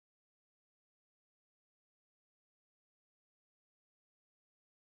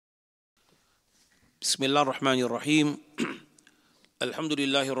بسم الله الرحمن الرحيم الحمد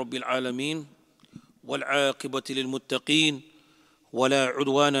لله رب العالمين والعاقبة للمتقين ولا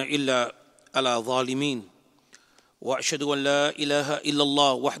عدوان إلا على الظالمين وأشهد أن لا إله إلا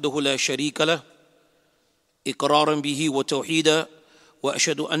الله وحده لا شريك له إقرارا به وتوحيدا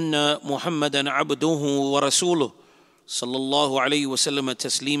وأشهد أن محمدا عبده ورسوله صلى الله عليه وسلم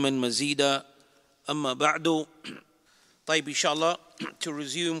تسليما مزيدا أما بعد. طيب, inshallah, to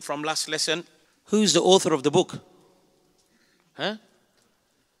resume from last lesson. Who's the author of the book?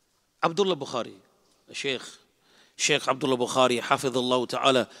 Abdullah Bukhari, Sheikh Abdullah Bukhari, حفظه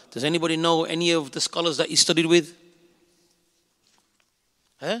ta'ala. Does anybody know any of the scholars that he studied with?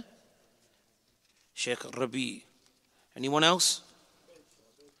 Sheikh Rabi. Anyone else?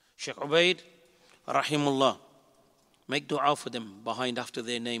 Sheikh Ubaid, rahimullah. Make dua for them behind after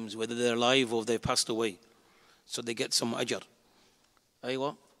their names, whether they're alive or they've passed away, so they get some ajr.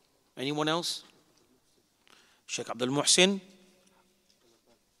 Aywa. Anyone else? Sheikh Abdul Muhsin,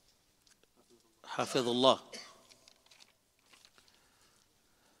 حفظه.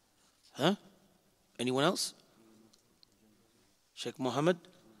 Anyone else? Sheikh Muhammad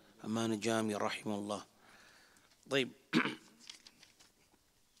Khān Jami, rahimahullah. طيب.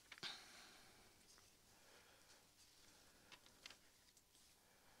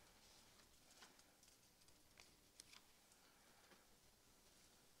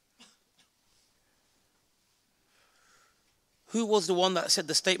 Who was the one that said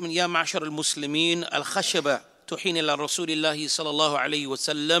the statement, Ya ma'ashar al-Muslimin, al-khashaba tuhin ila Rasulillahi sallallahu alayhi wa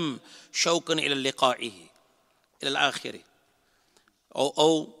sallam, shawkan ila liqa'ihi, ila al-akhiri.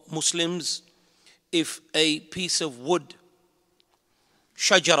 O Muslims, if a piece of wood,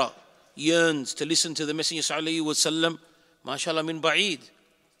 shajara, yearns to listen to the Messenger sallallahu alayhi wa sallam, mashallah min ba'id,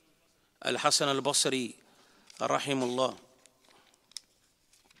 al-Hasan al-Basri, rahimullah.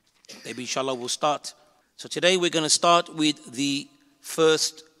 Maybe inshallah we'll start. So today we're going to start with the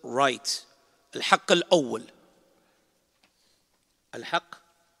first right. Al-Haqq al-Awwal. Al-Haqq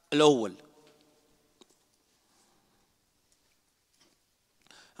al-Awwal.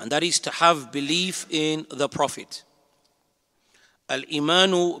 And that is to have belief in the Prophet.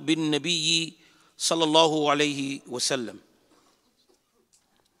 Al-Imanu bin Nabiyyi sallallahu alayhi wa sallam.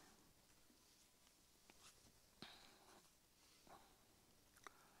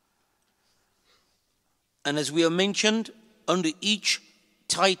 And as we have mentioned, under each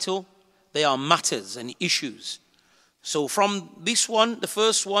title, there are matters and issues. So from this one, the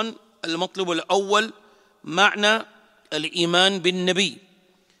first one, Al-Matlub al-Awwal, Ma'na al-Iman bin Nabi.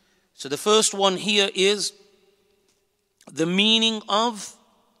 So the first one here is the meaning of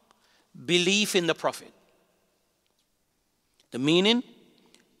belief in the Prophet. The meaning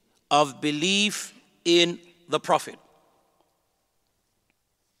of belief in the Prophet.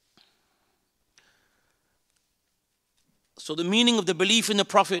 So the meaning of the belief in the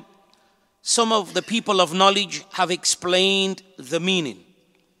Prophet, some of the people of knowledge have explained the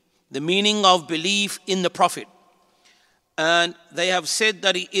meaning of belief in the Prophet. And they have said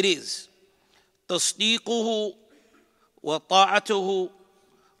that it is تصديقه وطاعته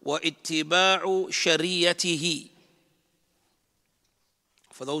واتباع شريعته.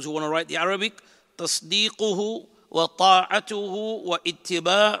 For those who want to write the Arabic, تصديقه وطاعته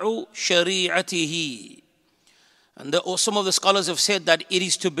واتباع شريعته. And some of the scholars have said that it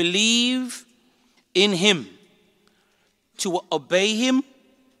is to believe in him, to obey him,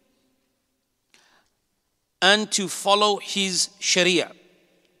 and to follow his sharia.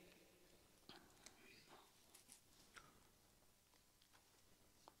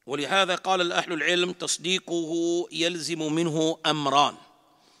 ولهذا قال الأهل العلم تصديقه يلزم منه أمران.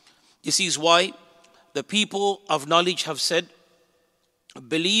 This is why the people of knowledge have said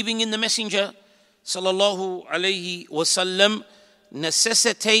believing in the Messenger sallallahu alayhi wasallam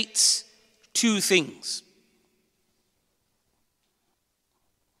necessitates two things.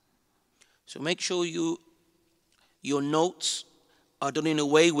 So make sure your notes are done in a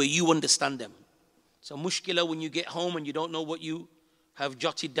way where you understand them. So mushkila when you get home and you don't know what you have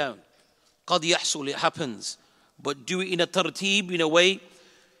jotted down. Qad yahsul, it happens. But do it in a tartib, in a way,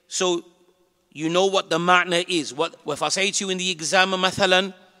 so you know what the ma'na is. If I say to you in the exam,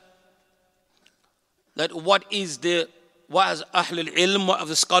 mathalan, that what has Ahl al-Ilm, what have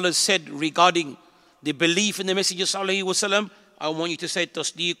the scholars said regarding the belief in the Messenger sallallahu alaihi wasallam, I want you to say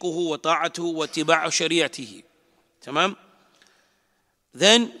tasdeequhu wa ta'atuhu wa tiba'u shari'atihi. Tamam?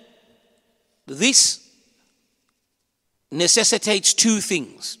 Then this necessitates two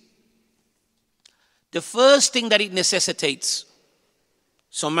things. The first thing that it necessitates,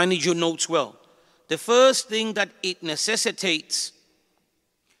 so manage your notes well. The first thing that it necessitates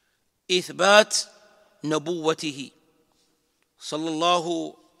إثبات نبوته صلى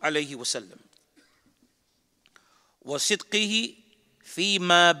الله عليه وسلم وصدقه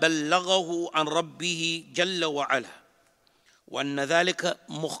فيما بلغه عن ربه جل وعلا وأن ذلك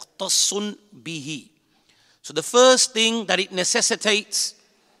مختص به. So the first thing that it necessitates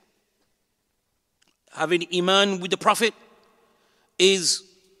having iman with the Prophet is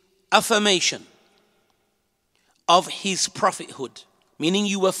affirmation of his prophethood, meaning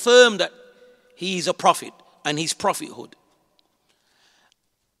you affirm that he is a prophet and his prophethood,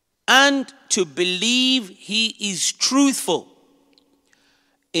 and to believe he is truthful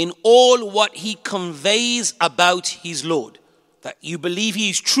in all what he conveys about his Lord. That you believe he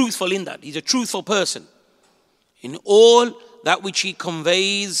is truthful in that. He's a truthful person in all that which he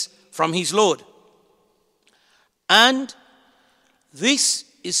conveys from his Lord. And this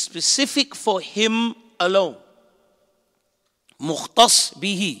is specific for him alone. Mukhtas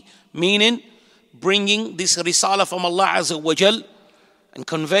bihi, meaning bringing this risala from Allah Azza wa Jal and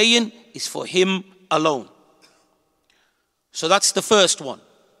conveying is for him alone. So that's the first one.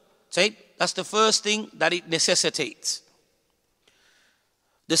 See? That's the first thing that it necessitates.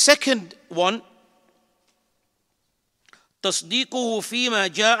 The second one, تصديقه فيما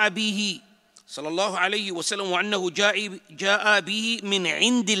جاء به صلى الله عليه وسلم وأنه جاء به من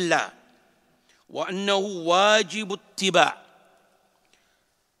عند الله وأنه واجب اتباع.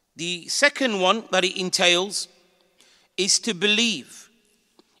 The second one that it entails is to believe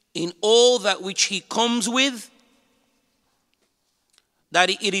in all that which he comes with, that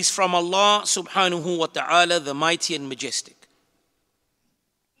it is from Allah subhanahu wa ta'ala, the mighty and majestic,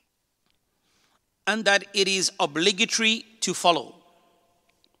 and that it is obligatory to follow.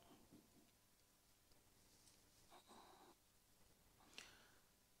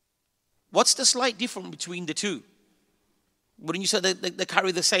 What's the slight difference between the two? Wouldn't you say that they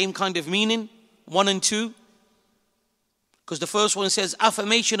carry the same kind of meaning, 1 and 2? Because the first one says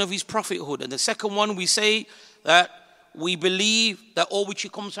affirmation of his prophethood, and the second one we say that we believe that all which he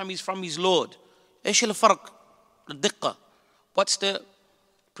comes from is from his Lord. ايش الفرق؟ الدقة. What's the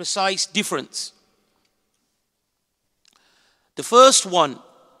precise difference? The first one,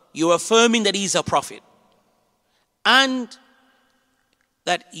 you're affirming that he's a prophet, and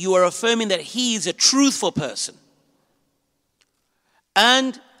that you are affirming that he is a truthful person,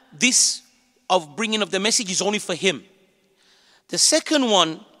 and this of bringing of the message is only for him. The second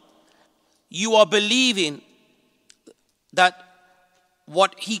one, you are believing that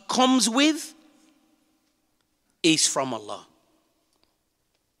what he comes with is from Allah,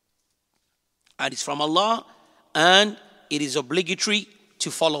 and it's from Allah, and it is obligatory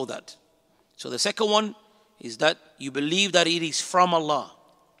to follow that. So the second one is that you believe that it is from Allah,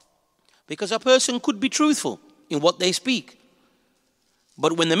 because a person could be truthful in what they speak,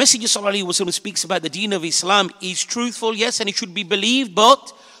 but when the Messenger sallallahu alaihi wasallam speaks about the deen of Islam, he's truthful, yes, and it should be believed,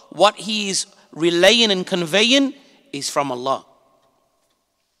 but what he is relaying and conveying is from Allah.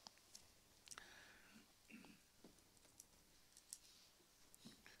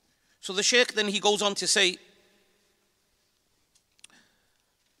 So the Shaykh then he goes on to say,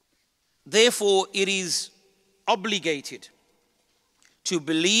 therefore it is obligated to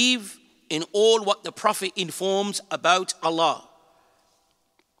believe in all what the Prophet informs about Allah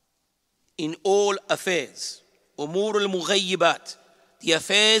in all affairs, umur al-mughayyibat, the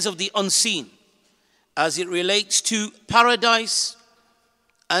affairs of the unseen, as it relates to paradise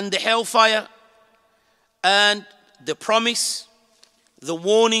and the hellfire and the promise, the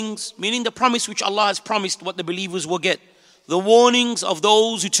warnings, meaning the promise which Allah has promised what the believers will get, the warnings of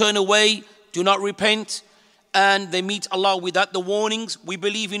those who turn away, do not repent, and they meet Allah with that, the warnings. We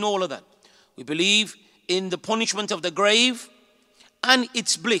believe in all of that. We believe in the punishment of the grave and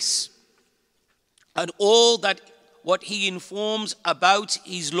its bliss, and all that what he informs about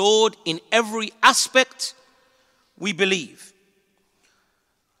his Lord in every aspect, we believe.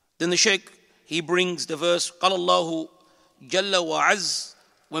 Then the Shaykh, he brings the verse, قال الله جل وعز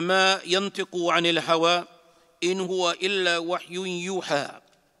وما ينطق عن الهوى إن هو إلا وحي يوحى.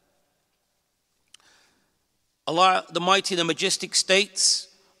 Allah the Mighty, the Majestic states,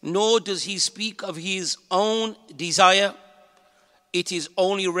 nor does he speak of his own desire, it is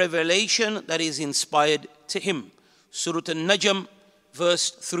only revelation that is inspired to him. Surah An-Najm, verse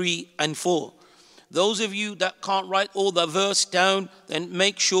 3 and 4. Those of you that can't write all the verse down, then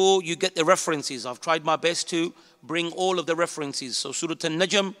make sure you get the references. I've tried my best to bring all of the references. So Surah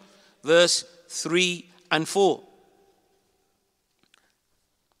An-Najm, verse 3 and 4.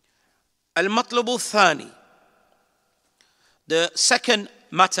 Al-Matlabu Thani, the second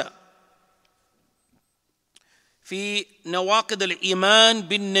matter, في نواقض الإيمان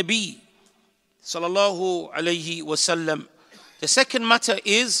بالنبي sallallahu alayhi wasallam. The second matter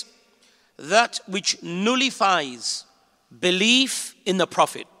is that which nullifies belief in the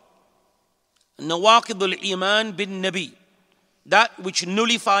Prophet. Nawaqidul iman bin nabi. That which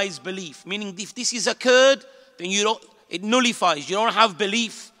nullifies belief. Meaning if this is occurred, then it nullifies. You don't have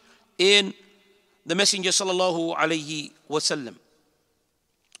belief in the Messenger sallallahu alayhi wasallam.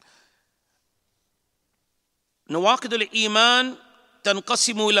 Nawaqidul iman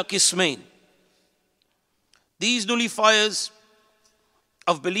tanqasimu ila qismain. These nullifiers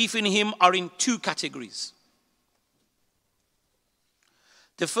of belief in him are in two categories.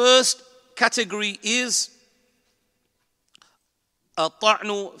 The first category is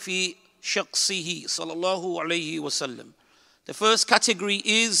at-ta'nu fi shakhsihi sallallahu alayhi wasallam. The first category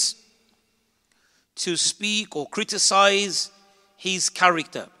is to speak or criticize his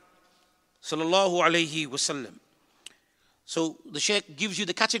character sallallahu alayhi wasallam. So the Shaykh gives you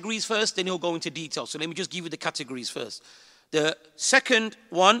the categories first, then he'll go into detail. So let me just give you the categories first. The second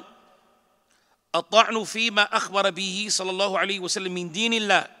one, الطعن فيما أخبر به صلى الله عليه وسلم من دين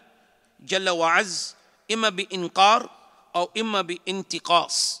الله جل وعز إما بإنكار أو إما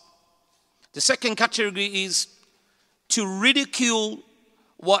بانتقاص. The second category is to ridicule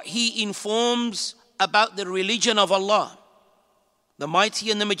what he informs about the religion of Allah, the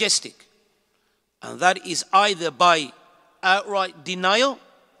mighty and the majestic. And that is either by outright denial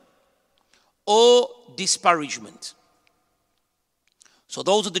or disparagement. So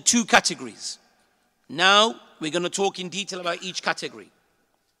those are the two categories. Now we're going to talk in detail about each category.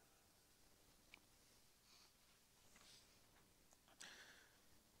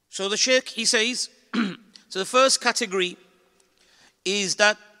 So the Shaykh, he says, so the first category is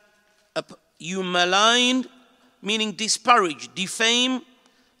that you malign, meaning disparage, defame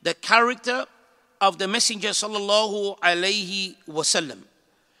the character of the Messenger sallallahu alayhi wasallam.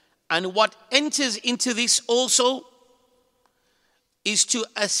 And what enters into this also is to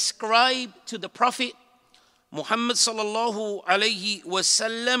ascribe to the Prophet Muhammad sallallahu alayhi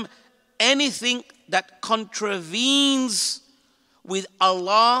wasallam anything that contravenes with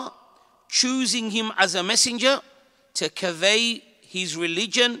Allah choosing him as a messenger to convey his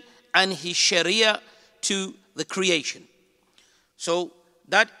religion and his sharia to the creation. So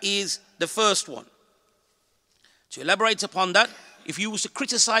that is the first one. To elaborate upon that, if you was to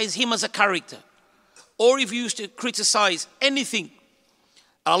criticize him as a character, or if you used to criticize anything,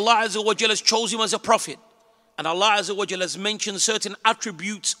 Allah Azza wa Jalla has chosen him as a prophet, and Allah Azza wa Jalla has mentioned certain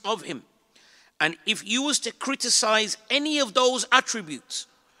attributes of him. And if you was to criticize any of those attributes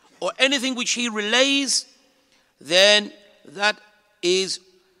or anything which he relays, then that is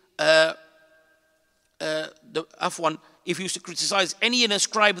if you used to criticize any and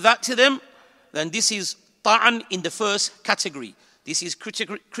ascribe that to them, then this is ta'an in the first category. This is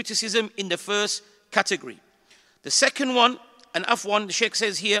criticism in the first category. The second one, and afwan, the Shaykh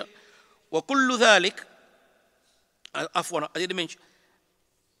says here, وَكُلُّ ذَلِكَ afwan, I didn't mention.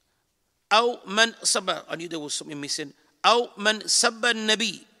 أو من سب, I knew there was something missing. أو من سب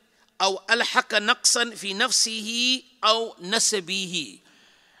النبي أو ألحق نقصا في نفسه أو نسبه.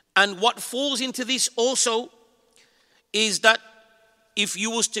 And what falls into this also is that if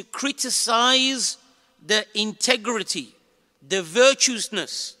you was to criticize the integrity, the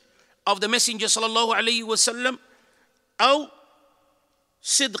virtuousness of the Messenger sallallahu alaihi wasallam, أو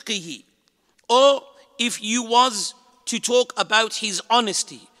صدقه, or if you was to talk about his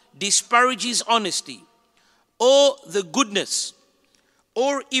honesty, disparage his honesty, or the goodness,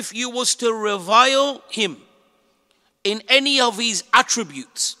 or if you was to revile him in any of his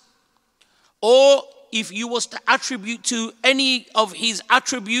attributes, or if you was to attribute to any of his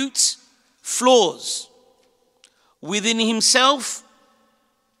attributes flaws within himself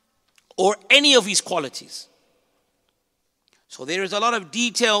or any of his qualities. So there is a lot of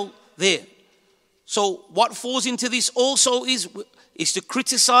detail there. So what falls into this also is to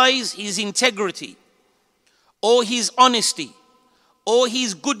criticize his integrity or his honesty or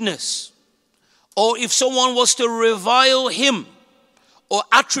his goodness, or if someone was to revile him or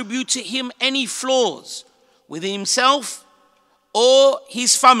attribute to him any flaws within himself or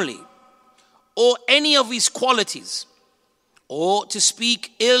his family or any of his qualities, or to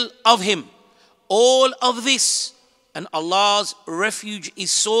speak ill of him, all of this, and Allah's refuge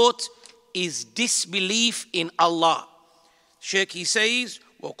is sought, is disbelief in Allah. Shaykh, he says,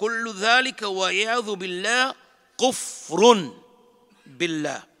 وَكُلُّ ذَلِكَ وَعِيَاذُ بِاللَّهِ كُفْرٌ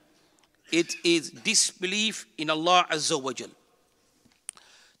بِاللَّهِ. It is disbelief in Allah Azza wa Jal.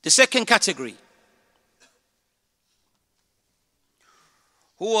 The second category,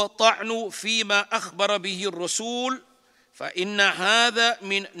 هو طعن فيما أخبر به الرسول فإن هذا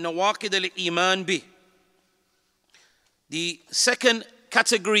من نواقض الإيمان به. The second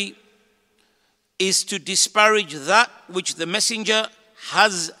category is to disparage that which the messenger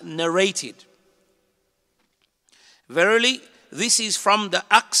has narrated. Verily, this is from the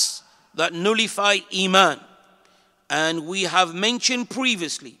acts that nullify Iman. And we have mentioned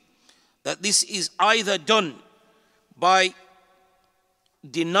previously that this is either done by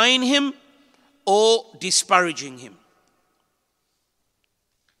denying him or disparaging him.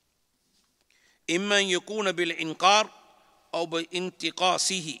 إما أن يكون بالإنكار أو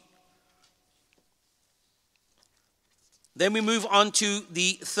بانتقاصه. Then we move on to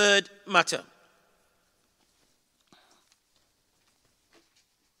the third matter.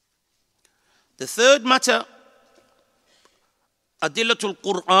 The third matter, أدلة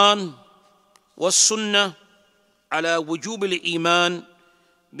القرآن والسنة على وجوب الإيمان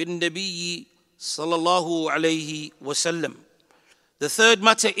بالنبي صلى الله عليه وسلم. The third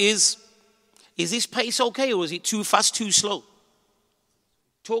matter is this pace okay or is it too fast, too slow?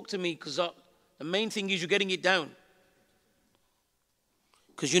 Talk to me, because the main thing is you're getting it down.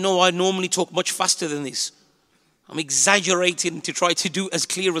 Because you know I normally talk much faster than this. I'm exaggerating to try to do as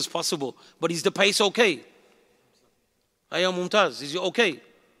clear as possible. But is the pace okay? Ayah Mumtaz, is it okay?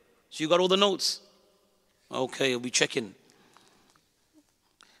 So you got all the notes? Okay, I'll be checking.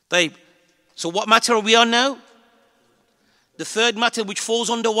 Taib. So what matter are we on now? The third matter, which falls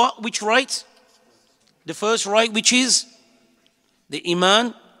under what? Which right? The first right, which is the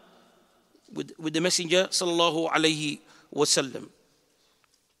Iman with the Messenger sallallahu alaihi wasallam.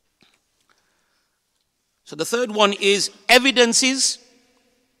 So the third one is evidences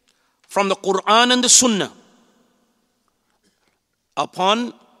from the Qur'an and the Sunnah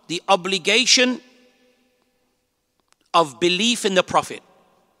upon the obligation of belief in the Prophet.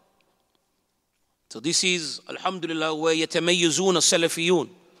 So this is, alhamdulillah, where yatamayyazun as-Salafiyun.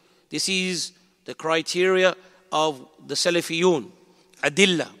 This is the criteria of the Salafiyun,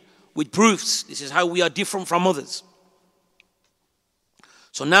 adillah, with proofs. This is how we are different from others.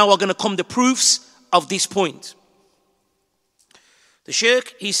 So now are going to come the proofs of this point. The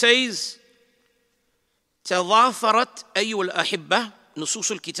Shaykh, he says, تظاهرت أيها الأحبة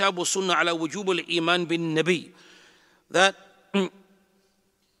نصوص الكتاب والسنة على وجوب الإيمان بالنبي. That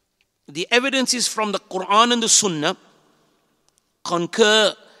the evidences from the Qur'an and the Sunnah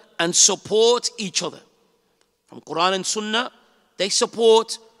concur and support each other. From Qur'an and Sunnah, they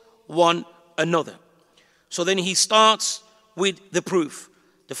support one another. So then he starts with the proof.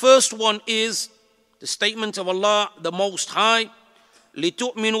 The first one is the statement of Allah, the Most High,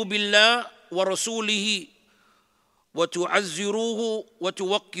 لِتُؤْمِنُوا بِاللَّهِ وَرَسُولِهِ وَتُعَزِّرُوهُ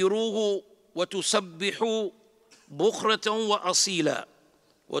وَتُوَقِّرُوهُ وَتُسَبِّحُوا بُكْرَةً وَأَصِيلًا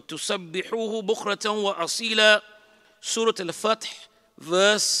وَتُسَبِّحُوهُ بُكْرَةً وَأَصِيلًا. Surah Al-Fath,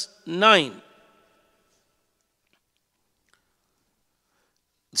 verse 9.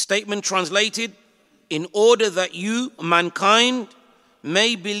 The statement translated, in order that you, mankind,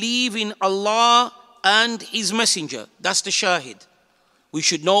 may believe in Allah and His Messenger. That's the shahid. We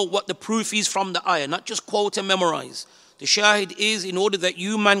should know what the proof is from the ayah, not just quote and memorize. The shahid is in order that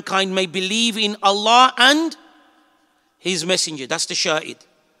you, mankind, may believe in Allah and His Messenger. That's the shahid.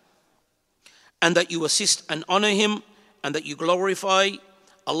 And that you assist and honor Him, and that you glorify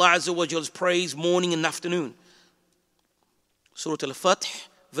Allah Azza wa Jall's praise morning and afternoon. Surah Al-Fath,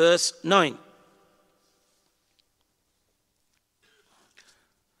 verse 9.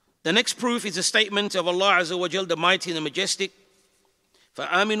 The next proof is a statement of Allah Azza wa Jal, the Mighty and the Majestic.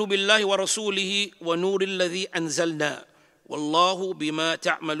 فَآمِنُوا بِاللَّهِ وَرَسُولِهِ وَنُورِ الَّذِي أَنزَلْنَا وَاللَّهُ بِمَا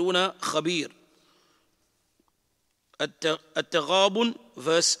تَعْمَلُونَ خَبِيرٌ. At-Taghabun,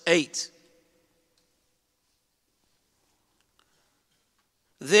 verse 8.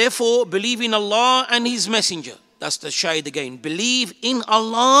 Therefore, believe in Allah and His Messenger. That's the shahid again. Believe in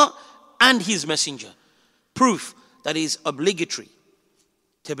Allah and His Messenger. Proof that is obligatory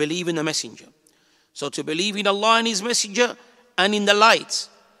to believe in the Messenger. So to believe in Allah and His Messenger and in the light.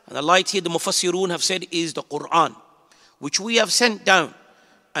 And the light here, the Mufassirun have said, is the Qur'an, which we have sent down.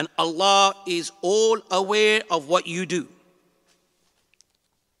 And Allah is all aware of what you do.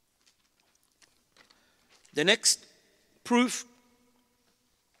 The next proof,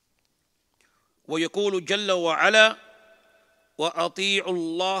 وَيَقُولُ جَلَّ وَعَلَى وَأَطِيعُوا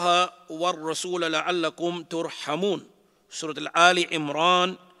اللَّهَ وَالرَّسُولَ لَعَلَّكُمْ تُرْحَمُونَ. Surah Al-Ali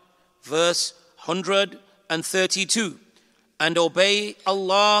Imran, verse 132. And obey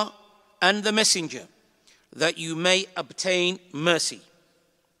Allah and the Messenger, that you may obtain mercy.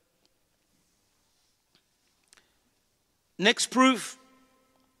 Next proof,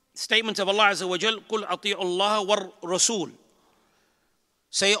 statement of Allah Azza wa Jal, قُلْ أَطِيعُوا اللَّهَ وَالرَّسُولِ.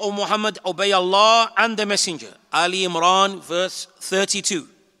 Say, O Muhammad, obey Allah and the Messenger. Ali Imran, verse 32.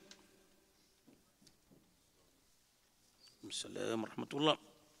 السلام ورحمة الله.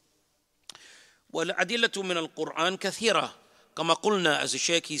 والأدلة من القرآن كثيرة كما قلنا, as the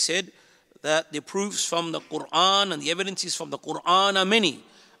Shaykh he said, that the proofs from the Qur'an and the evidences from the Qur'an are many,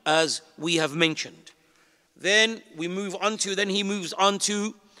 as we have mentioned. Then he moves on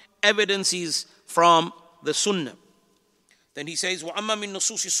to evidences from the Sunnah. Then he says, وَأَمَّا مِن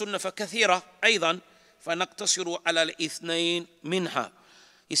نُصُوصِ السُّنَّةِ فَكَثِيرًا أَيْضًا فَنَقْتَصِرُ عَلَى الْإِثْنَيْنِ مِنْهَا.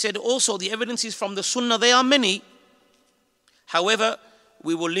 He said also the evidences from the Sunnah, they are many. However,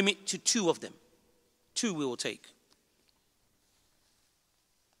 we will limit to two of them. Two we will take.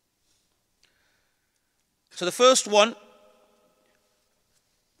 So the first one,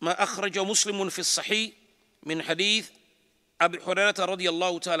 ما أخرج مسلم في الصحيح من حديث أبي هريرة رضي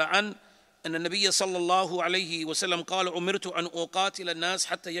الله تعالى عنه أن النبي صلى الله عليه وسلم قال أمرت أن أقاتل الناس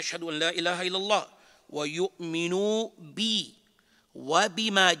حتى يشهدوا أن لا إله إلا الله ويؤمنوا بي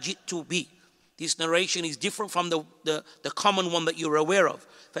وبما جئت به. This narration is different from the common one that you're aware of.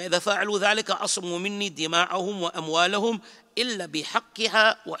 فإذا فعلوا ذلك أصموا مني دماءهم وأموالهم إلا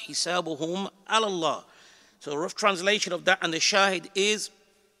بحقها وحسابهم على الله. So a rough translation of that and the shahid is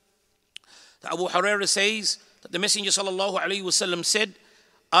that Abu Hurairah says that the Messenger sallallahu alaihi wasallam said,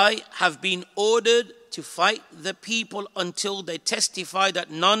 I have been ordered to fight the people until they testify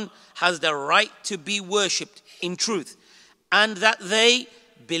that none has the right to be worshipped in truth and that they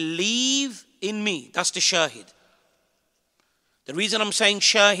believe in me. That's the shahid. The reason I'm saying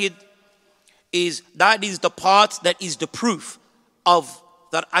shahid is that is the part that is the proof of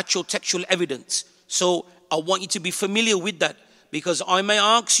that actual textual evidence. So I want you to be familiar with that, because I may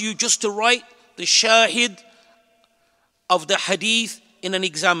ask you just to write the shahid of the hadith in an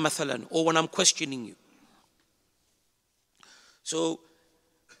exam mathalan, or when I'm questioning you. So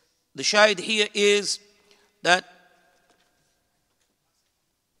the shahid here is that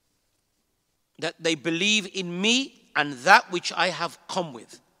they believe in me and that which I have come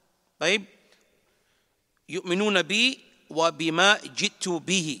with. طيب يؤمنون بي وبما جئت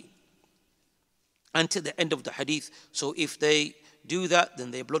به, until the end of the hadith. So if they do that,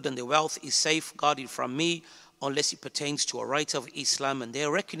 then their blood and their wealth is safeguarded from me, unless it pertains to a right of Islam, and their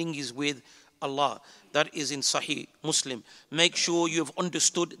reckoning is with Allah. That is in Sahih Muslim. Make sure you have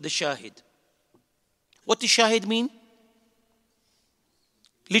understood the shahid. What does shahid mean?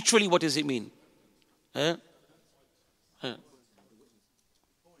 Literally, what does it mean?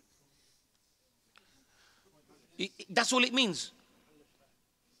 That's all it means.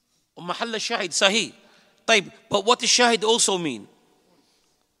 Mahalla shahid, sahih. طيب, but what does shahid also mean?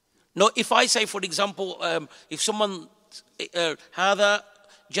 No, if I say, for example, if someone هذا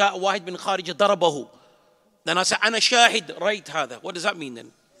جاء واحد من خارج ضربه, then I say أنا شاهد رأيت هذا. What does that mean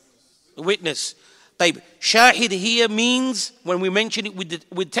then? A witness. طيب, shahid here means, when we mention it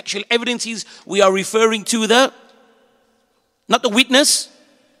with textual evidences, we are referring to not the witness,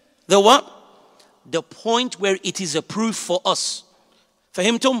 the what? The point where it is a proof for us.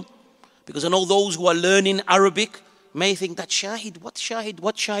 فهمتم? Because I know those who are learning Arabic may think that shahid, what shahid?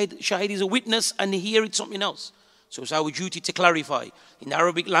 What shahid? Shahid is a witness, and here it's something else. So it's our duty to clarify. In the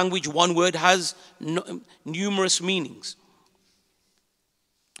Arabic language, one word has numerous meanings.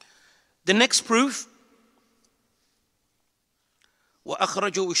 The next proof,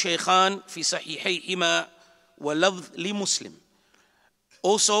 وأخرجه الشيخان في صحيحيهما ولفظ لمسلم.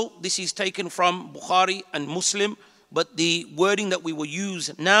 Also, this is taken from Bukhari and Muslim, but the wording that we will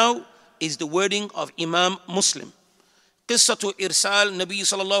use now is the wording of Imam Muslim. قصة إرسال النبي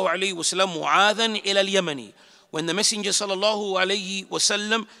صلى الله عليه وسلم معاذا إلى اليمن. When the Messenger صلى الله عليه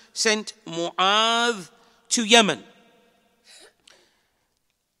وسلم sent Mu'adh to Yemen.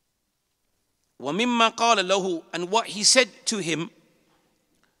 ومما قال له, and what he said to him,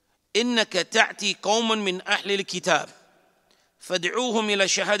 إنك تأتي قوما من أهل الكتاب فادعوهم إلى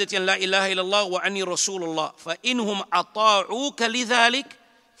شهادة أن لا إله إلا الله وأني رسول الله فإنهم أطاعوك لذلك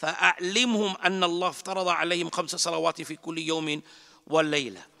فأعلمهم أن الله افترض عليهم 5 صلوات في كل يوم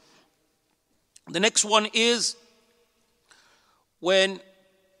والليلة. The next one is when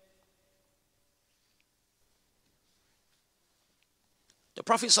the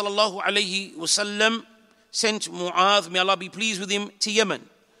Prophet sallallahu alaihi wasallam sent Mu'adh, may Allah be pleased with him, to Yemen.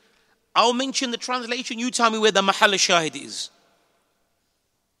 I'll mention the translation, you tell me where the mahal shahid is.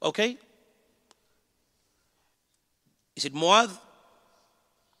 Okay? He said, Mu'adh,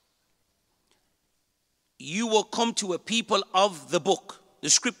 you will come to a people of the book, the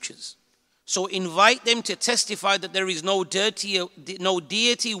scriptures. So invite them to testify that there is no deity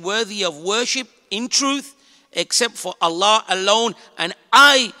worthy of worship in truth except for Allah alone, and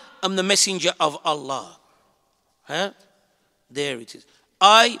I am the messenger of Allah. There it is.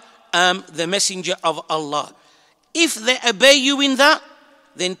 I am the messenger of Allah. If they obey you in that,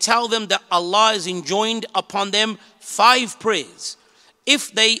 then tell them that Allah has enjoined upon them 5 prayers.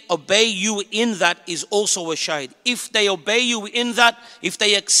 If they obey you in that is also a shahid. If they obey you in that, if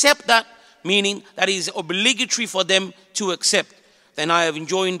they accept that, meaning that it is obligatory for them to accept, then I have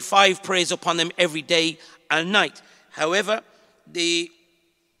enjoined 5 prayers upon them every day and night. However, the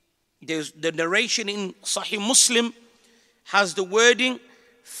narration in Sahih Muslim has the wording,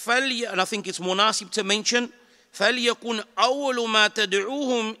 and I think it's munasib to mention, فَلْيَكُنْ أَوَّلُ مَا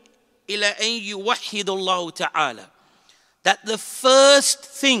تَدْعُوهُمْ إِلَىٰ أَنْ يُوَحِّدُ اللَّهُ تَعَالَى. That the first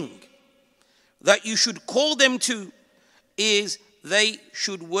thing that you should call them to is they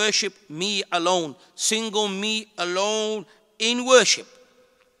should worship me alone, single me alone in worship.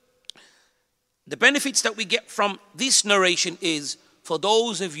 The benefits that we get from this narration is, for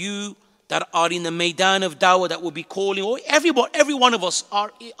those of you that are in the Maidan of Dawah that will be calling, or every one of us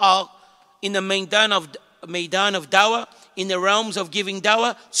are in the Maidan of Dawah, in the realms of giving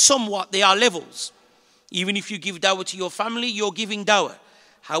Dawah, somewhat there are levels. Even if you give Dawah to your family, you're giving Dawah.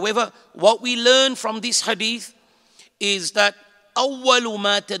 However, what we learn from this hadith is that أَوَّلُ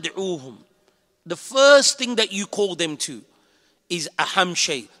مَا تَدْعُوهُمْ, the first thing that you call them to is aham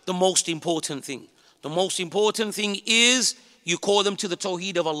shay, the most important thing. The most important thing is you call them to the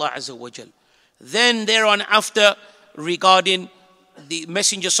tawheed of Allah Azza wa Jal. Then thereon after, regarding the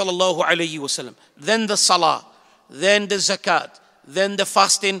Messenger sallallahu alayhi wasallam, then the salah, then the zakat, then the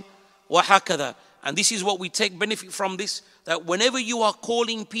fasting, wa hakadha. And this is what we take benefit from this, that whenever you are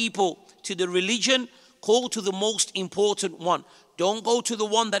calling people to the religion, call to the most important one. Don't go to the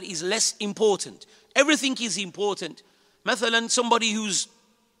one that is less important. Everything is important. Mathalan, somebody who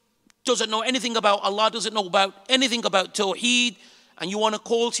doesn't know anything about Allah, doesn't know about anything about tawheed, and you want to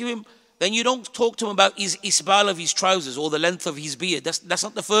call to him, then you don't talk to him about his isbal of his trousers or the length of his beard. That's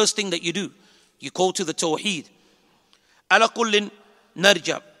not the first thing that you do. You call to the tawheed. Ala kullin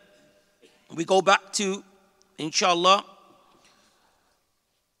narja. We go back to, inshallah,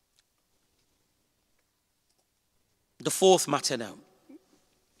 the 4th matter now.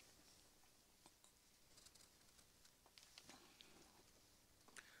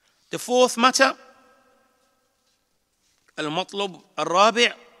 The 4th matter, المطلب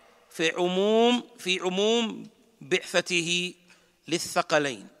الرابع في عموم بعثته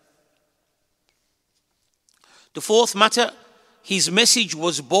للثقلين. The 4th matter, his message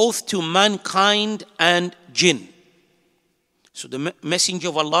was both to mankind and jinn. So the messenger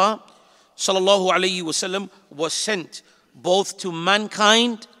of Allah sallallahu alayhi wasallam was sent both to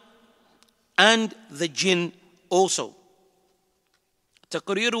mankind and the jinn also.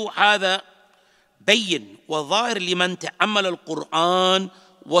 تقرير هذا بين وظاهر لمن تأمل القرآن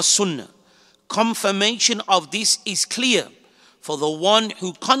والسنة. Confirmation of this is clear for the one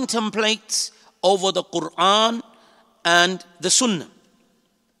who contemplates over the Qur'an and the Sunnah.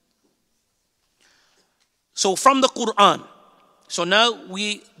 So from the Qur'an, so now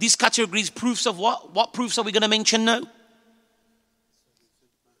these categories, proofs of what? What proofs are we going to mention now?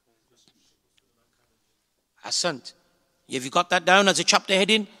 Ahsant. Have you got that down as a chapter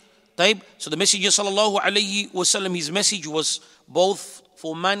heading? So the Messenger sallallahu alayhi wasallam, his message was both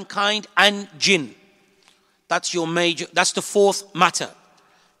for mankind and jinn. That's the 4th matter.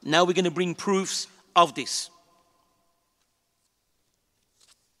 Now we're going to bring proofs of this.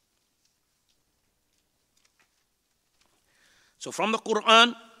 So from the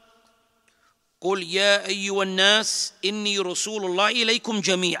Qur'an, قُلْ يَا أَيُّهَا النَّاسِ إِنِّي رَسُولُ اللَّهِ إِلَيْكُمْ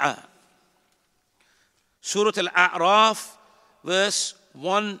جَمِيعًا. Surah Al-A'raf, verse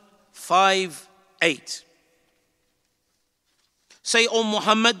 158. Say, O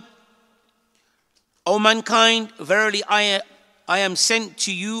Muhammad, O mankind, verily I am sent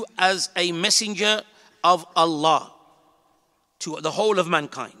to you as a messenger of Allah to the whole of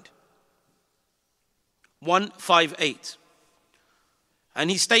mankind. 158.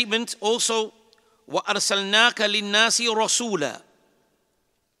 And his statement also, وَأَرْسَلْنَاكَ لِلنَّاسِ رَسُولًا.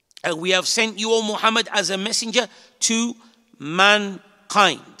 And we have sent you, O Muhammad, as a messenger to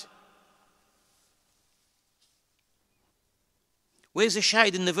mankind. Where's the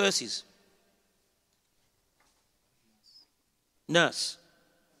shahid in the verses? Nās.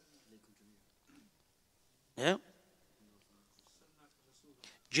 Yeah?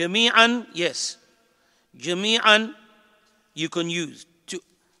 Jami'an, yes. Jami'an, you can use.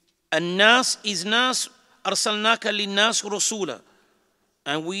 an-Nās is Nās, أرسلناك للناس رسولا.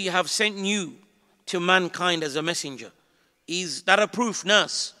 and we have sent you to mankind as a messenger. Is that a proof,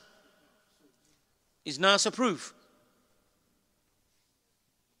 Nās? Is Nās a proof?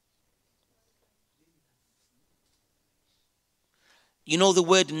 You know the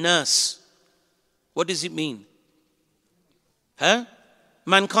word Nās. What does it mean? Huh?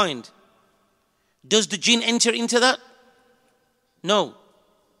 Mankind. Does the jinn enter into that? No.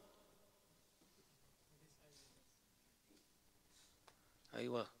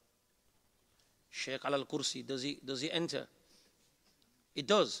 Aywa. Shaykh al-Kursi, does he enter? It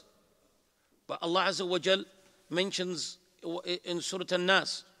does. But Allah Azza wa Jal mentions in Surah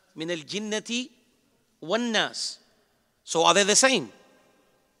an-Nās, min al-jinnati wan-Nās. So are they the same?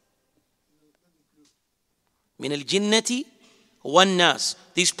 Min al-jinnati wan-Nās.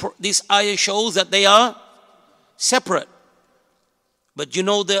 This ayah shows that they are separate. But you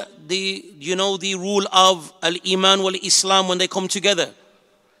know the rule of al-Iman wal-Islam when they come together?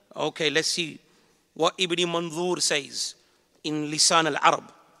 Okay, let's see what Ibn Manẓūr says in Lisan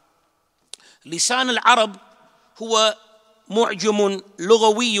al-Arab. Lisan al-Arab هو معجم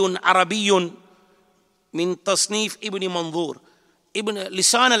لغوي عربي من تصنيف Ibn Manẓūr.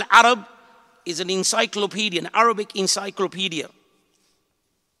 Lisan al-Arab is an encyclopedia, an Arabic encyclopedia.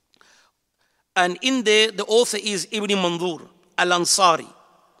 And in there, the author is Ibn Manẓūr al-Ansari.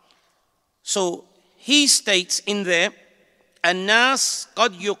 So he states in there, an-Nās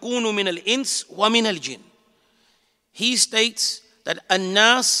قد يكون من الإنس ومن الجن. He states that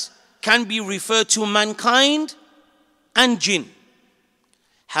an-Nās can be referred to mankind and jinn.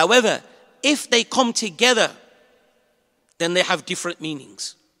 However, if they come together, then they have different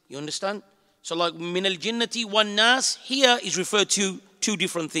meanings. You understand? So like min al-jinnati wan-Nās here is referred to two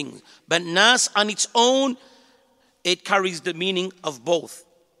different things. But Nās on its own, it carries the meaning of both.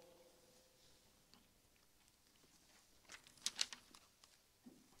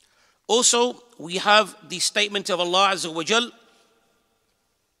 Also, we have the statement of Allah Azza wa Jal,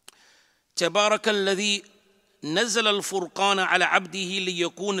 تبارك الذي نزل الفرقان على عبده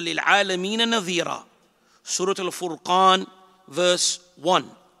ليكون للعالمين نذيرا. Surah Al-Furqan, verse 1.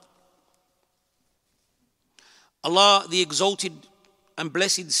 Allah the Exalted and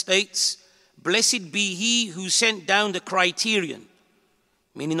Blessed states, blessed be he who sent down the criterion,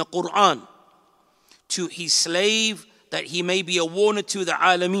 meaning the Qur'an, to his slave that he may be a warner to the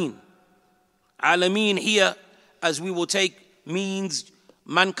alameen. Alameen here, as we will take, means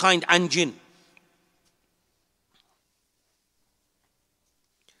mankind and jinn.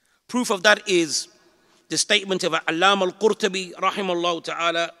 Proof of that is the statement of Allāma al-Qurtubi رحمه الله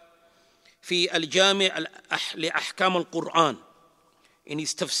تعالى في الجامع لأحكام القرآن. In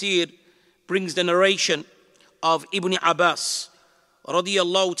his tafsir, brings the narration of Ibn Abbas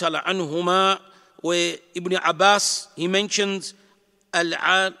radiyallahu ta'ala anhuma, where Ibn Abbas, he mentions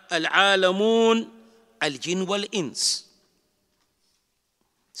al-alamun al-jinn wal-ins.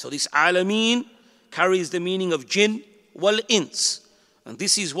 So this alameen carries the meaning of jinn wal-ins. And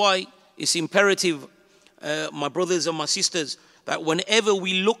this is why it's imperative, my brothers and my sisters, that whenever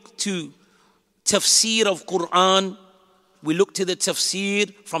we look to tafsir of Qur'an, we look to the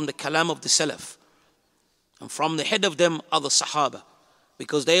tafsir from the kalam of the Salaf. And from the head of them are the Sahaba,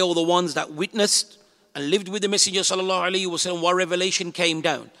 because they are the ones that witnessed and lived with the Messenger sallallahu alaihi wasallam while revelation came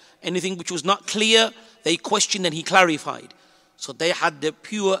down. Anything which was not clear, they questioned and he clarified. So they had the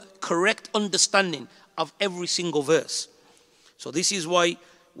pure, correct understanding of every single verse. So this is why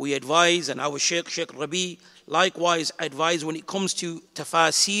we advise, and our Sheikh Rabi likewise advise, when it comes to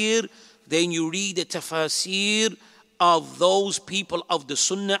tafasir, then you read the tafasir of those people of the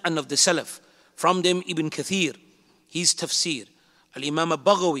Sunnah and of the Salaf. From them Ibn Kathir, his tafsir, Al-Imam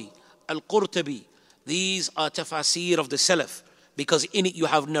al-Baghawi, Al-Qurtubi. These are tafasir of the Salaf, because in it you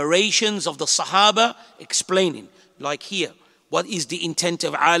have narrations of the Sahaba explaining, like here, what is the intent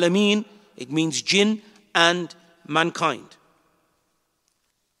of alameen? It means jinn and mankind.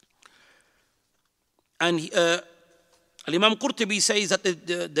 And Imam Qurtubi says that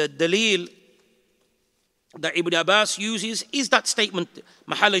the dalil that Ibn Abbas uses is that statement,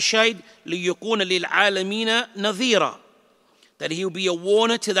 Mahal al-Shayd, لِيَكُونَ لِلْعَالَمِينَ نَذِيرًا, that he will be a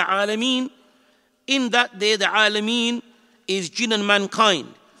warner to the alameen. In that there, the alameen is jinn and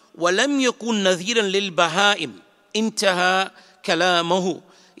mankind. وَلَمْ يَكُنْ نَذِيرًا لِلْبَهَائِمِ انتهى كلامه.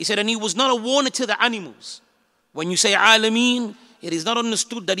 He said, and he was not a warner to the animals. When you say alameen, it is not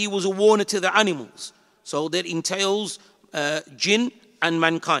understood that he was a warner to the animals. So that entails jinn and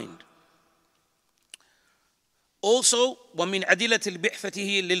mankind. Also, وَمِنْ عَدِلَةِ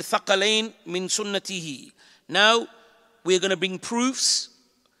الْبِعْثَتِهِ لِلْثَقَلَيْنِ مِنْ سُنَّتِهِ. Now, we're going to bring proofs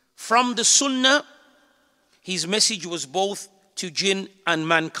from the Sunnah. His message was both to jinn and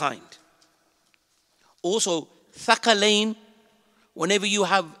mankind. Also, thaqalain, whenever you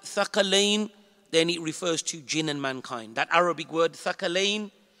have thaqalain, then it refers to jinn and mankind. That Arabic word thaqalain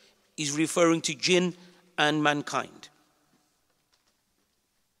is referring to jinn and mankind.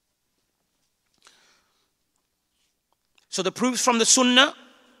 So the proofs from the Sunnah,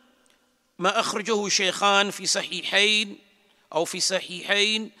 ما أخرجه الشيخان في صحيحين أو في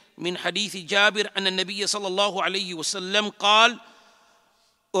صحيحين من حديث جابر أن النبي صلى الله عليه وسلم قال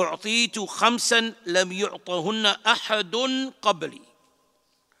أعطيت خمسا لم يعطهن أحد قبلي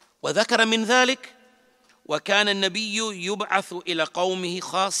وذكر من ذلك وكان النبي يبعث إلى قومه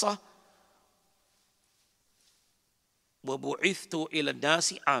خاصة وبعثت إلى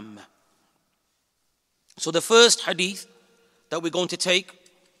الناس عامة. So the first hadith that we're going to take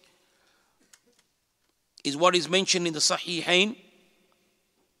is what is mentioned in the Sahihain.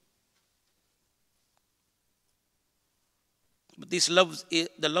 But this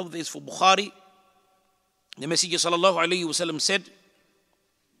the love is for Bukhari. The Messenger sallallahu alayhi wasallam said,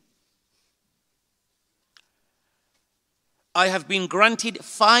 I have been granted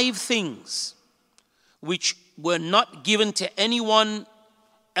 5 things which were not given to anyone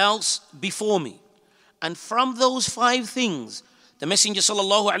else before me. And from those 5 things, the Messenger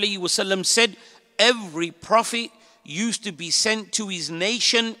sallallahu alayhi wasallam said, every prophet used to be sent to his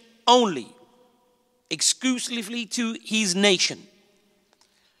nation only, exclusively to his nation.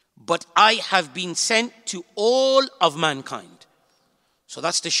 But I have been sent to all of mankind. So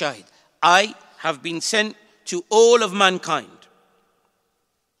that's the shahid. I have been sent to all of mankind.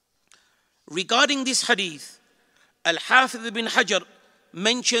 Regarding this hadith, Al-Hafidh ibn Hajar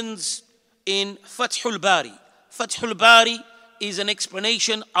mentions in Fathul Bari. Fathul Bari is an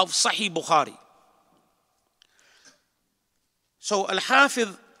explanation of Sahih Bukhari. So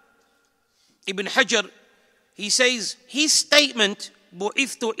Al-Hafidh ibn Hajar, he says, his statement,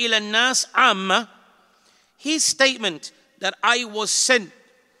 بُعِثْتُ إِلَى النَّاسِ عَامَّةً, his statement that I was sent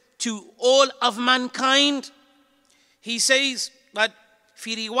to all of mankind, he says that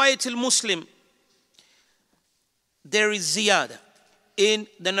في رواية المسلم, there is ziyada. In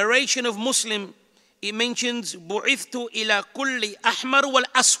the narration of Muslim, it mentions بُعِثْتُ إِلَى كُلِّ أَحْمَرْ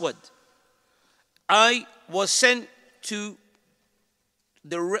وَالْأَسْوَدِ, I was sent to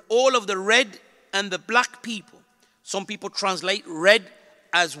all of the red and the black people. Some people translate red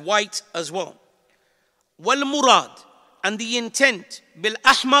as white as well. وَالْمُرَادِ, and the intent,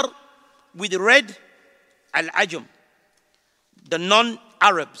 بِالْأَحْمَرْ, with red, al-ajam, the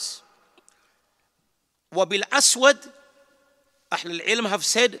non-Arabs. وَبِالْأَسْوَدِ, Ahl al-Ilm have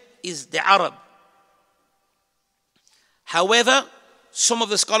said, is the Arab. However, some of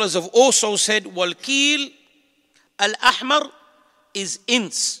the scholars have also said, وَالْكِيل, al-Ahmar, is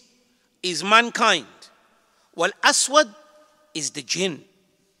ins, is mankind. Wal aswad is the jinn.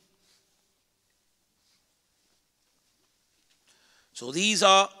 So these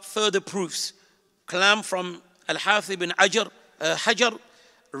are further proofs. Kalam from Al-Hafidh ibn Hajar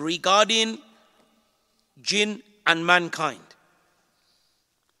regarding jinn and mankind.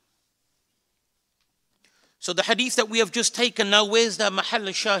 So the hadith that we have just taken now, where's the mahal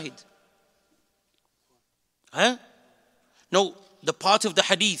al-shahid? No, the part of the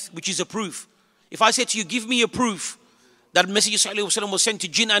hadith which is a proof. If I said to you, give me a proof that Messenger sallallahu alaihi wasallam was sent to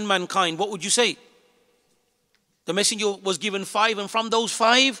jinn and mankind, what would you say? The Messenger was given 5, and from those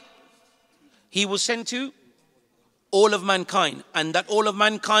 5, he was sent to all of mankind. And that all of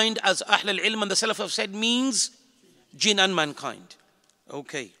mankind, as Ahl al-Ilm and the Salaf have said, means jinn and mankind.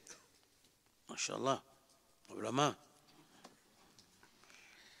 Okay. MashaAllah. Ulama.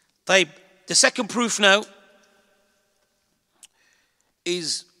 طيب. The second proof now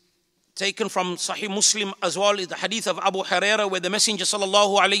is taken from Sahih Muslim as well, is the hadith of Abu Hurairah, where the Messenger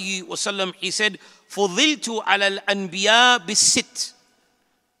sallallahu alayhi wasallam, he said, فُضِلْتُ عَلَى الْأَنْبِيَاءِ بِالسِّتِّ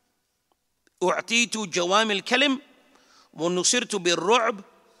أُعْتِيتُ جَوَامِ الْكَلِمِ وَنُصِرْتُ بِالرُّعْبِ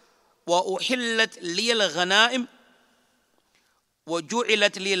وَأُحِلَّتْ لِيَ الْغَنَائِمِ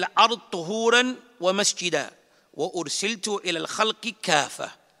وَجُعِلَتْ لِي الْأَرْضُ طُهُورًا وَمَسْجِدًا وَأُرْسِلْتُ إِلَى الْخَلْقِ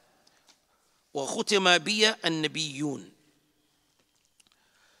كَافَةً وَخُتِمَ بِيَ النَّبِيُّونَ.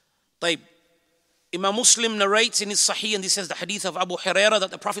 طيب. Imam Muslim narrates in his Sahih, and this is the hadith of Abu Hurairah,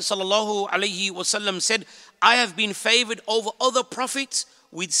 that the Prophet sallallahu alaihi wasallam said, I have been favored over other prophets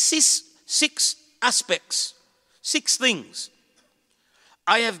with six aspects, 6 things.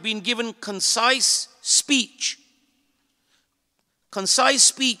 I have been given concise speech. Concise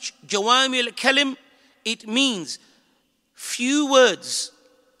speech, jawami al-kalim, it means few words.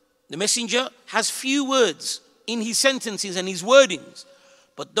 The Messenger has few words in his sentences and his wordings.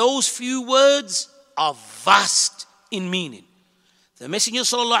 But those few words are vast in meaning. The Messenger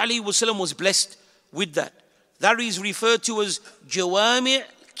sallallahu alaihi wasallam was blessed with that. That is referred to as jawami'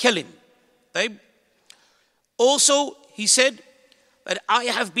 kalim. Right? Also, he said that I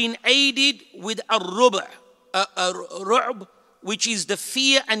have been aided with a ru'b, which is the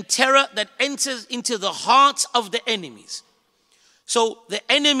fear and terror that enters into the hearts of the enemies. So the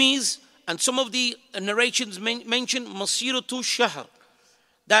enemies, and some of the narrations mention masiratu shahr,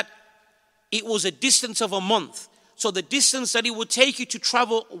 that it was a distance of a month. So the distance that it would take you to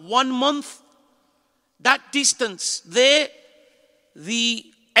travel 1 month, that distance there, the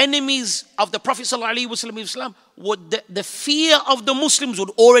enemies of the Prophet ﷺ, the fear of the Muslims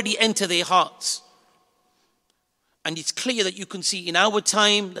would already enter their hearts. And it's clear that you can see in our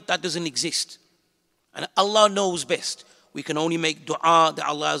time that that doesn't exist. And Allah knows best. We can only make dua that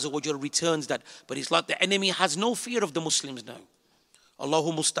Allah Azza wa Jal returns that. But it's like the enemy has no fear of the Muslims now.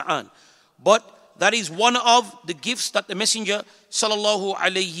 Allahu musta'an. But that is one of the gifts that the Messenger sallallahu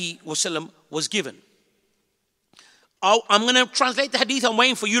alayhi wasallam was given. I'm going to translate the hadith. I'm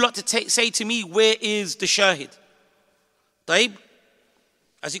waiting for you lot to say to me, where is the shahid? Taib?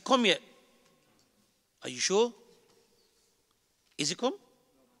 Has it come yet? Are you sure? Is it come?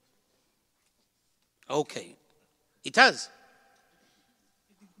 Okay. It has.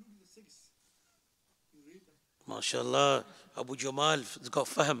 MashaAllah. Abu Jamal has got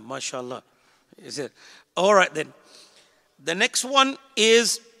fahm. MashaAllah. Is it? All right then. The next one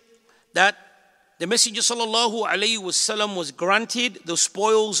is that the Messenger sallallahu alaihi wasallam was granted the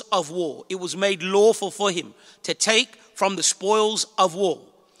spoils of war. It was made lawful for him to take from the spoils of war.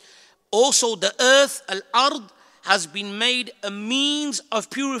 Also, the earth, al-ard, has been made a means of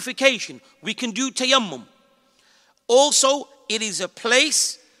purification. We can do tayammum. Also, it is a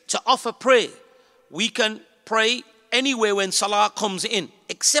place to offer prayer. We can pray anywhere when salah comes in,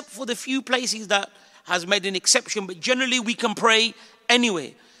 except for the few places that has made an exception, but generally we can pray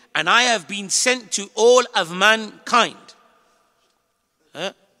anywhere. And I have been sent to all of mankind.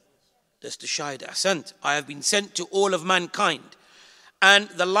 That's the shahid ahsant. I have been sent to all of mankind. And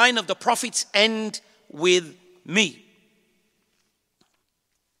the line of the prophets end with me.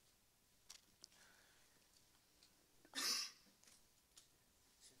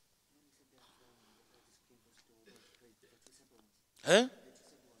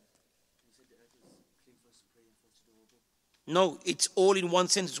 No, it's all in one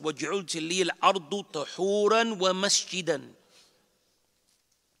sentence. وَجْعُلْتِ لِي الْأَرْضُ طَحُورًا وَمَسْجِدًا.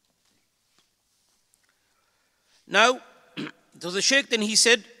 Now, to the Shaykh, then he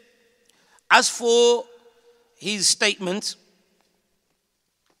said, as for his statement,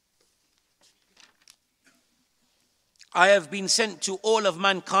 I have been sent to all of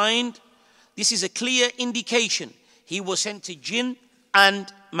mankind. This is a clear indication. He was sent to jinn and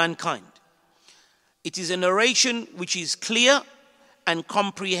mankind. It is a narration which is clear and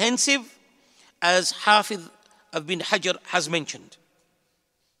comprehensive, as Hafidh ibn Hajar has mentioned.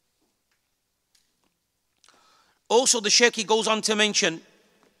 Also, the Shaykh, he goes on to mention,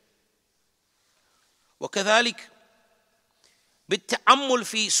 وكذلك بالتأمل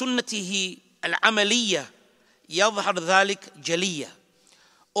في سنته العملية يظهر ذلك جلية.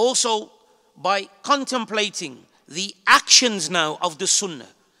 Also, by contemplating the actions now of the Sunnah,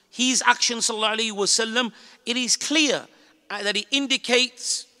 his actions, sallallahu alaihi wasallam, it is clear that it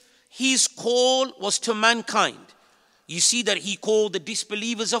indicates his call was to mankind. You see that he called the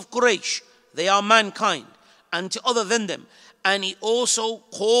disbelievers of Quraysh, they are mankind, and to other than them. And he also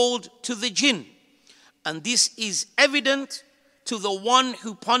called to the jinn. And this is evident to the one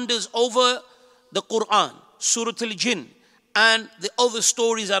who ponders over the Qur'an, Surah Al-Jinn, and the other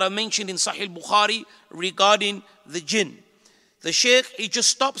stories that are mentioned in Sahih Bukhari regarding the jinn. The Shaykh, he just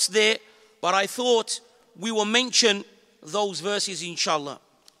stops there, but I thought we will mention those verses inshallah.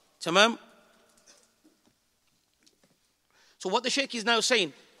 Tamam? So what the Shaykh is now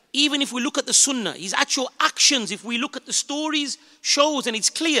saying, even if we look at the Sunnah, his actual actions, if we look at the stories, shows, and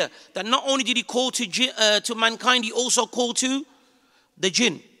it's clear that not only did he call to mankind, he also called to the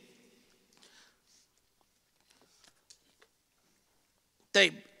jinn.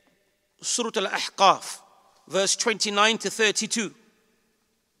 Surah Al-Ahqaf, verse 29 to 32.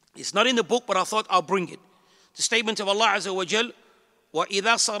 It's not in the book, but I thought I'll bring it. The statement of Allah Azza wa Jal,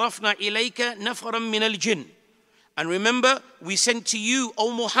 وَإِذَا صَرَفْنَا إِلَيْكَ نَفَرًا مِنَ الْجِنِّ. And remember, we sent to you,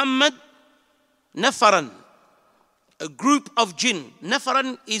 O Muhammad, nafaran, a group of jinn.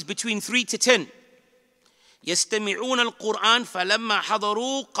 Nafaran is between 3 to 10. يَسْتَمِعُونَ الْقُرْآنَ فَلَمَّا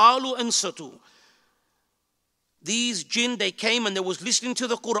حَضَرُوا قَالُوا أَنصَتُوا. These jinn, they came and they was listening to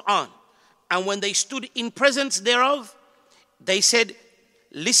the Qur'an. And when they stood in presence thereof, they said,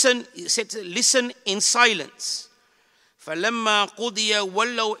 listen in silence. فَلَمَّا قُضِيَ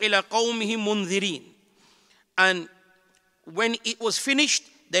وَلَّوْا إِلَى قَوْمِهِمْ مُنذِرِينَ. And when it was finished,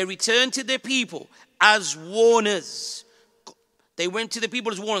 they returned to their people as warners. They went to the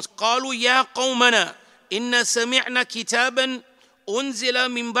people as warners. قَالُوا يَا قَوْمَنَا إِنَّا سَمِعْنَا كِتَابًا أُنزِلَ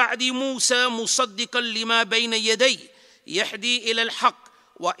مِنْ بَعْدِ مُوسَى مُصَدِّقًا لِمَا بَيْنَ يَدَيْهِ يَهْدِي إِلَى الْحَقِّ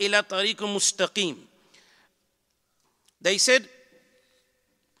وَإِلَى طَرِيقٍ مُسْتَقِيمٍ. They said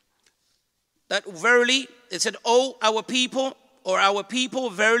that verily, they said, "Oh, our people,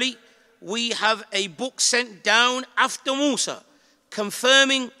 verily, we have a book sent down after Musa,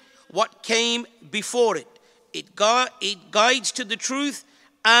 confirming what came before it. It guides to the truth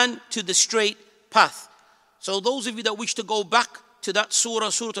and to the straight path." So those of you that wish to go back to that Surah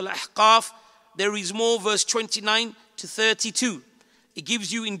Al-Ahqaf, there is more, verse 29 to 32. It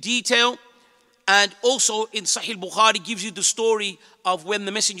gives you in detail, and also in Sahih Bukhari gives you the story of when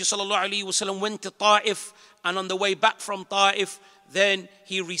the Messenger ﷺ went to Ta'if, and on the way back from Ta'if, then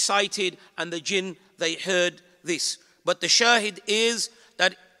he recited, and the jinn, they heard this. But the shahid is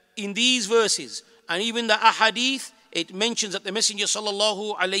that in these verses, and even the aḥādīth, it mentions that the Messenger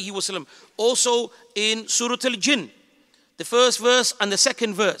ﷺ, also in Surah Al-Jinn, the first verse and the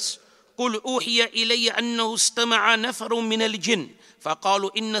second verse, قُلْ أُوحِيَ إِلَيَّ أَنَّهُ اسْتَمَعَ نَفَرٌ مِنَ الْجِنِّ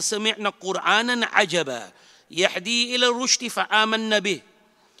فَقَالُوا إِنَّ سَمِعْنَا قُرْآنًا عَجَبًا يَهْدِي إِلَى الرُّشْدِ فَآمَنَّا بِهِ.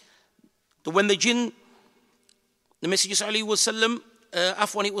 When the jinn, the Messenger ﷺ,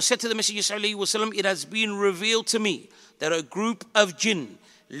 it was said to the Messenger ﷺ, "It has been revealed to me that a group of jinn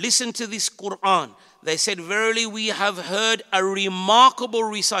listen to this Qur'an. They said, verily we have heard a remarkable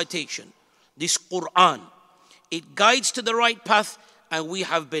recitation, this Qur'an. It guides to the right path, and we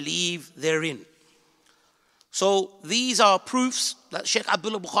have believed therein." So these are proofs that Sheikh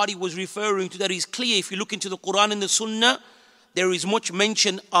Abdullah Bukhari was referring to, that is clear. If you look into the Qur'an and the Sunnah, there is much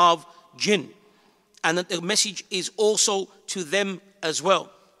mention of jinn, and that the message is also to them as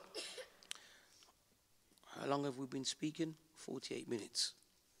well. How long have we been speaking? 48 minutes.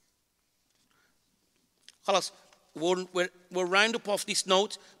 Khalas, we'll round up off this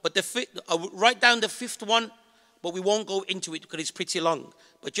note, but I'll write down the fifth one, but we won't go into it because it's pretty long.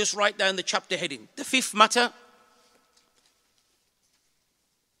 But just write down the chapter heading. The fifth matter.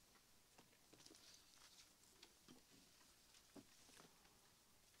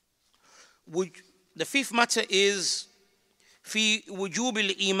 The fifth matter is في وجوب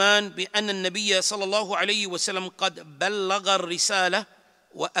الإيمان بأن النبي صلى الله عليه وسلم قد بلغ الرسالة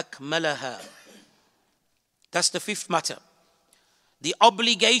وأكملها. That's the fifth matter. The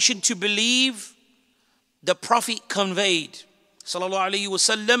obligation to believe the Prophet conveyed, sallallahu alaihi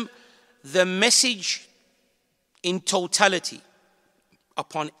wasallam, the message in totality,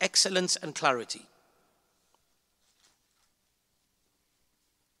 upon excellence and clarity.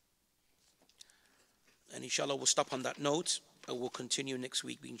 And inshallah we'll stop on that note, and we'll continue next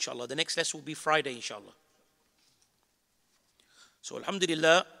week, inshallah. The next lesson will be Friday, inshallah. So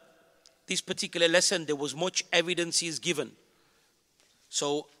alhamdulillah, this particular lesson, there was much evidence is given.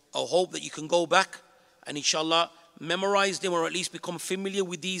 So I hope that you can go back and inshallah memorize them, or at least become familiar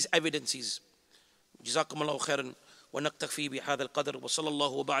with these evidences. جزاكم الله خيرا ونكتفي بهذا القدر وصلى الله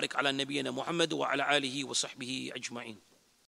وبارك على نبينا محمد وعلى آله وصحبه أجمعين.